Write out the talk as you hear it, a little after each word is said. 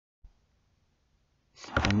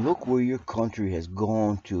And look where your country has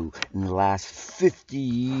gone to in the last 50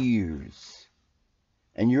 years.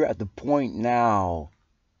 And you're at the point now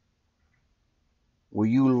where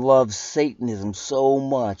you love Satanism so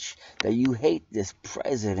much that you hate this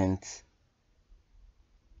president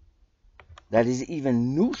that is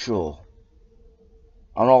even neutral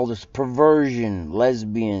on all this perversion,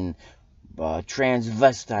 lesbian,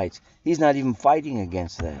 transvestites. He's not even fighting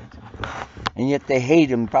against that. And yet they hate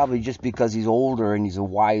him probably just because he's older and he's a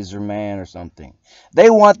wiser man or something. They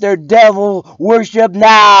want their devil worship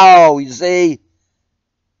now, you see.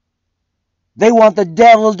 They want the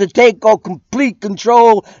devil to take complete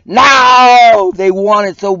control now. They want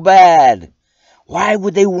it so bad. Why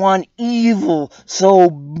would they want evil so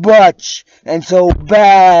much and so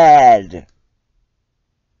bad?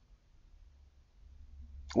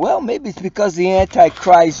 Well, maybe it's because the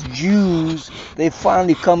Antichrist Jews, they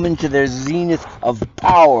finally come into their zenith of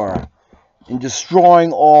power in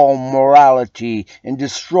destroying all morality and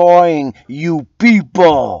destroying you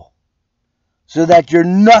people so that you're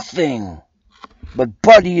nothing but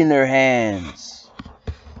putty in their hands.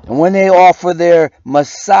 And when they offer their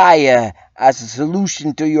Messiah as a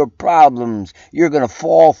solution to your problems, you're going to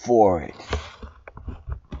fall for it.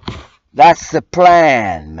 That's the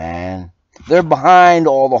plan, man. They're behind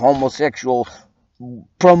all the homosexual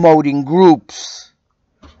promoting groups.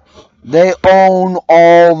 They own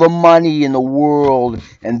all the money in the world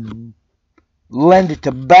and lend it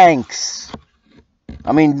to banks.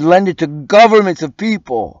 Lend it to governments of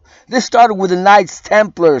people. This started with the Knights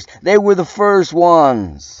Templars. They were the first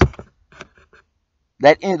ones.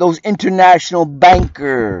 Those international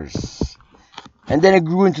bankers. And then it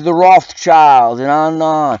grew into the Rothschilds and on and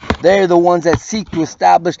on. They're the ones that seek to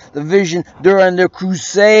establish the vision during their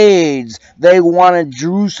crusades. They wanted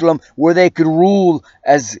Jerusalem where they could rule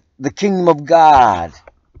as the kingdom of God.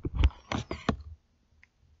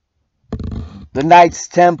 The Knights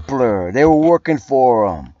Templar, they were working for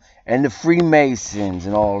them. And the Freemasons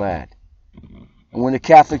and all that. And when the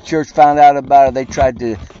Catholic Church found out about it, they tried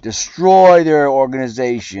to destroy their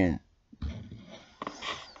organization.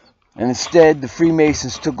 And instead, the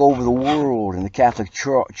Freemasons took over the world, and the Catholic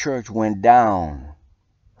Church went down.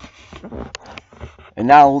 And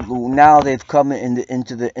now they've come in the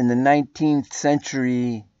 19th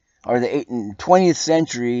century, or the 20th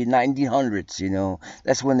century, 1900s.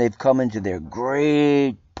 That's when they've come into their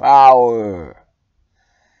great power.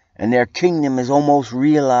 And their kingdom is almost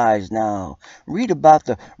realized now. Read about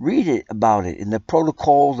it in the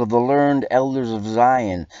Protocols of the Learned Elders of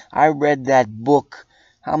Zion. I read that book.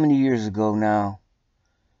 How many years ago now?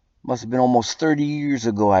 Must have been almost 30 years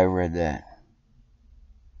ago I read that.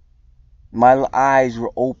 My eyes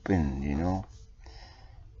were open,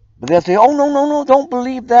 But they'll say, oh, no, don't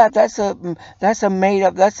believe that. That's a made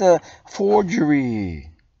up, that's a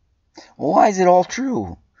forgery. Well, why is it all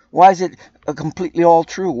true? Why is it completely all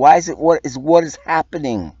true? Why is it what is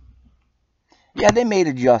happening? Yeah, they made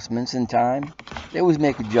adjustments in time. They always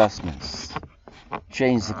make adjustments.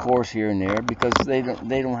 Change the course here and there because they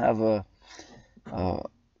don't have a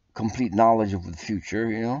complete knowledge of the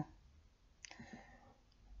future,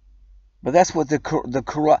 But that's what the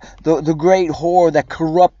great whore that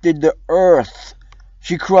corrupted the earth.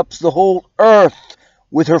 She corrupts the whole earth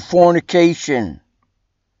with her fornication.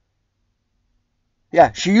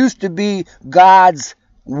 Yeah, she used to be God's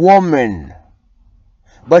woman,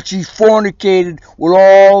 but she fornicated with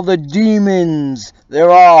all the demons there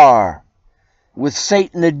are. With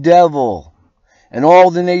Satan the devil, and all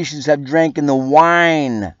the nations have drank in the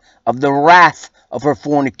wine of the wrath of her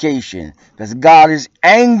fornication, because God is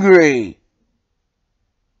angry.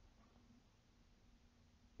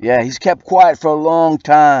 Yeah, he's kept quiet for a long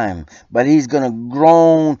time, but he's going to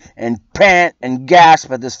groan and pant and gasp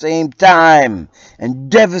at the same time and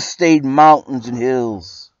devastate mountains and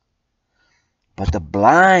hills. But the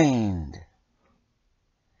blind,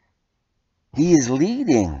 he is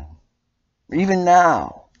leading. Even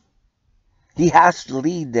now. He has to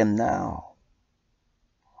lead them now.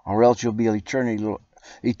 Or else you'll be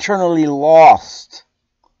eternally lost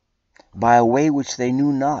by a way which they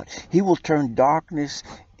knew not. He will turn darkness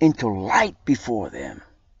into light before them.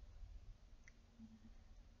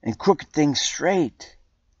 And crooked things straight.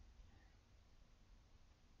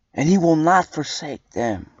 And he will not forsake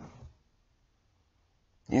them.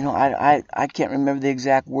 I can't remember the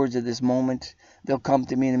exact words at this moment. They'll come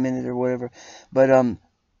to me in a minute or whatever. But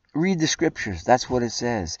read the scriptures. That's what it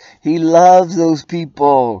says. He loves those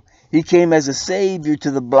people. He came as a savior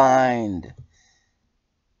to the blind.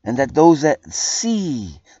 And that those that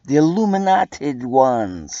see, the illuminated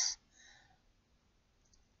ones,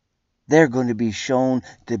 they're going to be shown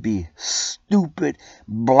to be stupid,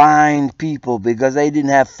 blind people because they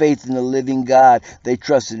didn't have faith in the living God. They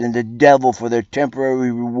trusted in the devil for their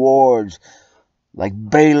temporary rewards, like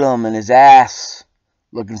Balaam and his ass,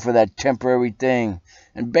 looking for that temporary thing.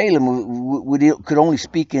 And Balaam could only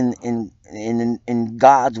speak in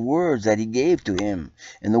God's words that he gave to him,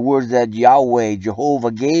 in the words that Yahweh,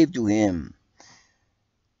 Jehovah, gave to him.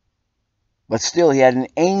 But still, he had an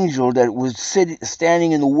angel that was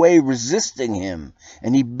standing in the way, resisting him.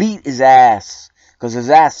 And he beat his ass, because his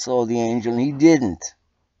ass saw the angel, and he didn't.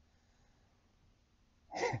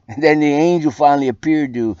 And then the angel finally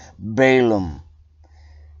appeared to Balaam.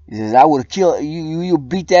 He says, I would have killed you. You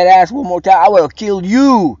beat that ass one more time, I would have killed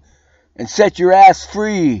you and set your ass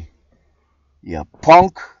free, you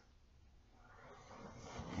punk.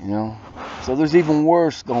 You know? So there's even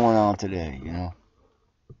worse going on today, you know?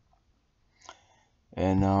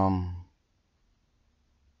 And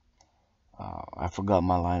I forgot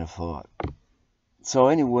my line of thought. So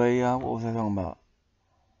anyway, what was I talking about?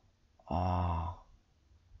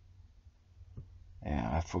 Yeah,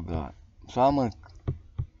 I forgot. So I'm gonna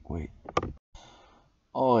wait.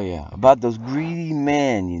 Oh yeah, about those greedy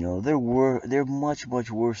men. You know, they're much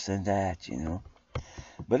worse than that. You know.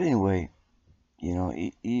 But anyway, you know,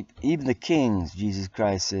 even the kings, Jesus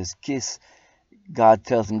Christ says, kiss. God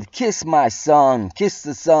tells him to kiss my son, kiss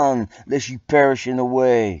the son, lest you perish in the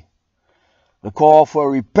way. The call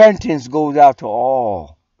for repentance goes out to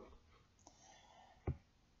all.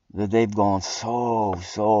 That they've gone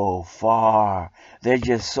so far. They're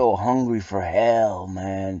just so hungry for hell,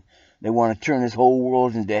 man. They want to turn this whole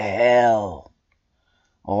world into hell.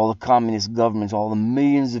 All the communist governments, all the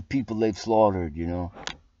millions of people they've slaughtered, you know.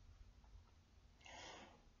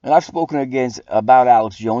 And I've spoken about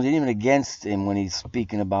Alex Jones, and even against him when he's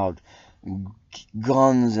speaking about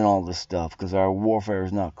guns and all this stuff, because our warfare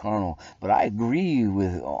is not carnal. But I agree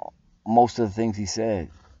with most of the things he said.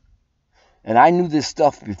 And I knew this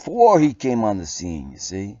stuff before he came on the scene, you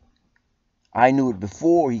see. I knew it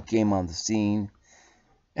before he came on the scene.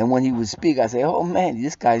 And when he would speak, I say, oh man,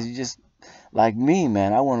 this guy's just like me,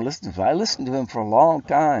 man. I want to listen to him. I listened to him for a long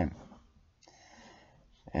time.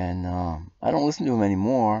 And I don't listen to him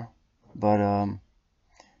anymore, but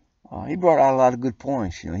he brought out a lot of good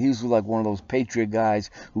points. You know, he was like one of those patriot guys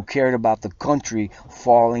who cared about the country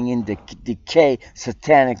falling into decay,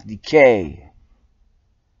 satanic decay.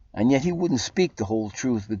 And yet he wouldn't speak the whole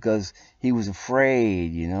truth because he was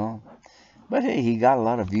afraid, you know. But hey, he got a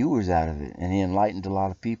lot of viewers out of it, and he enlightened a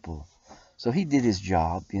lot of people. So he did his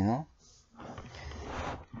job, you know.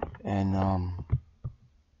 And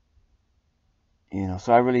you know,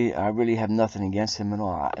 so I really have nothing against him at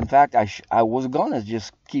all. In fact, I was gonna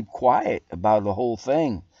just keep quiet about the whole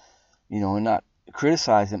thing, you know, and not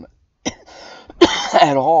criticize him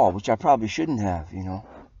at all, which I probably shouldn't have, you know,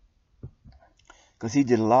 because he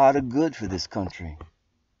did a lot of good for this country,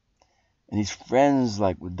 and he's friends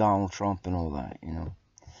like with Donald Trump and all that, you know.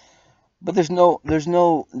 But there's no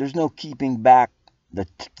keeping back the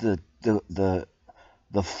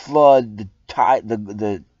flood, the tide,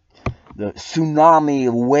 the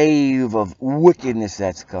tsunami wave of wickedness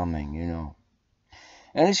that's coming, you know.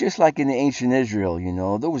 And it's just like in the ancient Israel, you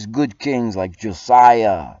know. There was good kings like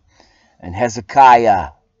Josiah and Hezekiah,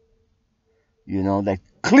 you know, that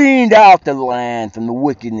cleaned out the land from the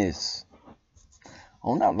wickedness.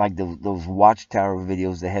 Oh, not like those Watchtower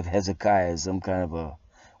videos that have Hezekiah as some kind of a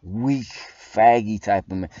weak, faggy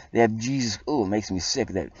type of man. They have Jesus. Oh, it makes me sick.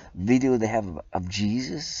 That video they have of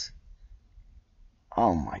Jesus.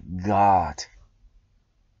 Oh my God.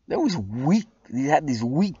 There was weak, you had these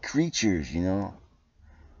weak creatures, you know,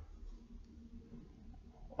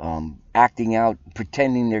 acting out,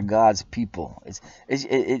 pretending they're God's people.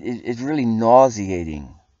 It's really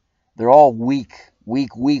nauseating. They're all weak. They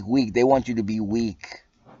want you to be weak.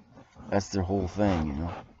 That's their whole thing, you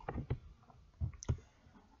know.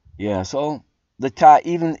 Yeah, so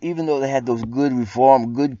even though they had those good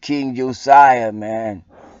good King Josiah, man,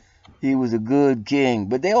 he was a good king,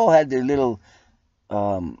 but they all had their little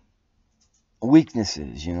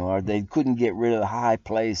weaknesses, you know, or they couldn't get rid of the high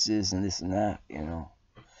places and this and that, you know.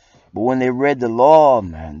 But when they read the law,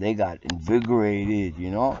 man, they got invigorated, you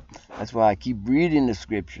know. That's why I keep reading the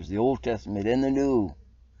scriptures, the Old Testament and the New.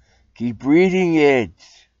 Keep reading it.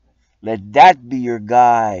 Let that be your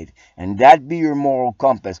guide, and that be your moral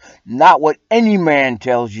compass, not what any man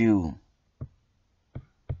tells you.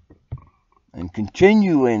 And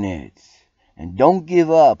continue in it. And don't give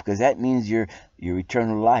up, because that means your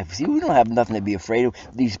eternal life. See, we don't have nothing to be afraid of.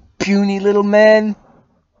 These puny little men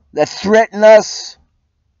that threaten us.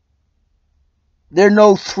 They're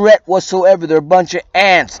no threat whatsoever. They're a bunch of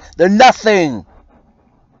ants. They're nothing.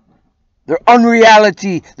 They're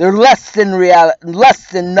unreality. They're less than reality,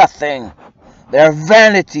 less than nothing. They're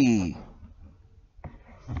vanity.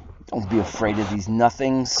 Don't be afraid of these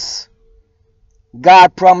nothings.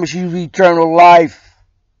 God promised you eternal life.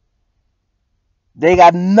 They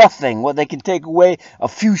got nothing. What they can take away a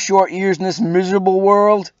few short years in this miserable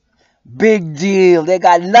world? Big deal. They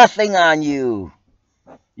got nothing on you.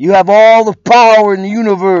 You have all the power in the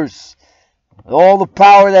universe. All the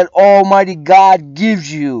power that Almighty God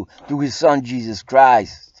gives you through His Son, Jesus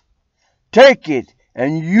Christ. Take it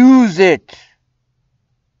and use it.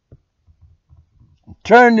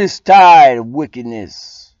 Turn this tide of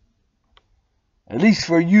wickedness. At least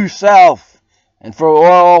for yourself and for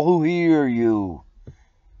all who hear you.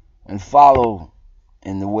 And follow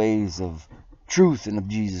in the ways of truth and of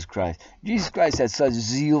Jesus Christ. Jesus Christ had such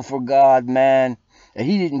zeal for God, man, that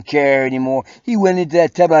He didn't care anymore. He went into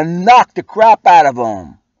that temple and knocked the crap out of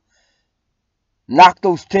them. Knocked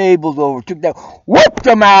those tables over, took that, whipped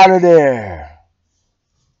them out of there.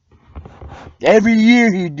 Every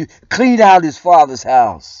year he'd clean out his Father's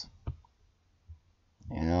house.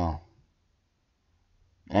 You know.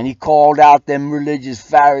 And He called out them religious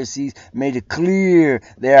Pharisees, made it clear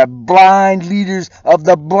they are blind leaders of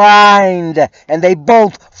the blind, and they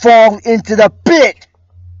both fall into the pit.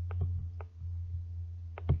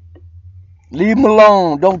 Leave them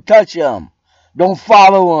alone. Don't touch them. Don't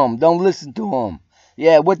follow them. Don't listen to them.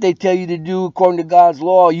 Yeah, what they tell you to do according to God's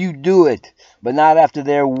law, you do it, but not after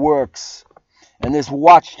their works. And this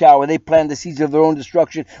watchtower, they plant the seeds of their own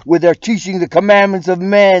destruction with their teaching the commandments of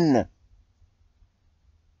men.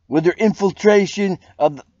 With their infiltration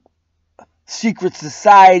of secret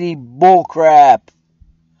society bullcrap.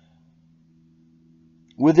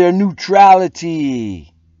 With their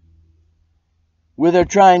neutrality. Where they're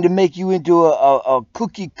trying to make you into a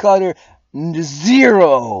cookie cutter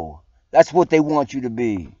zero. That's what they want you to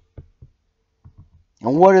be.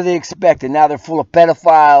 And what are they expecting? Now they're full of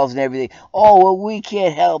pedophiles and everything. Oh, well, we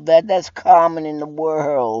can't help that. That's common in the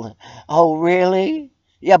world. Oh, really?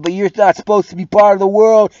 Yeah, but you're not supposed to be part of the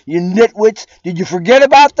world, you nitwits. Did you forget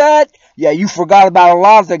about that? Yeah, you forgot about a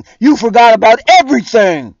lot of things. You forgot about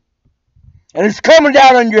everything. And it's coming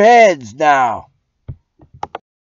down on your heads now.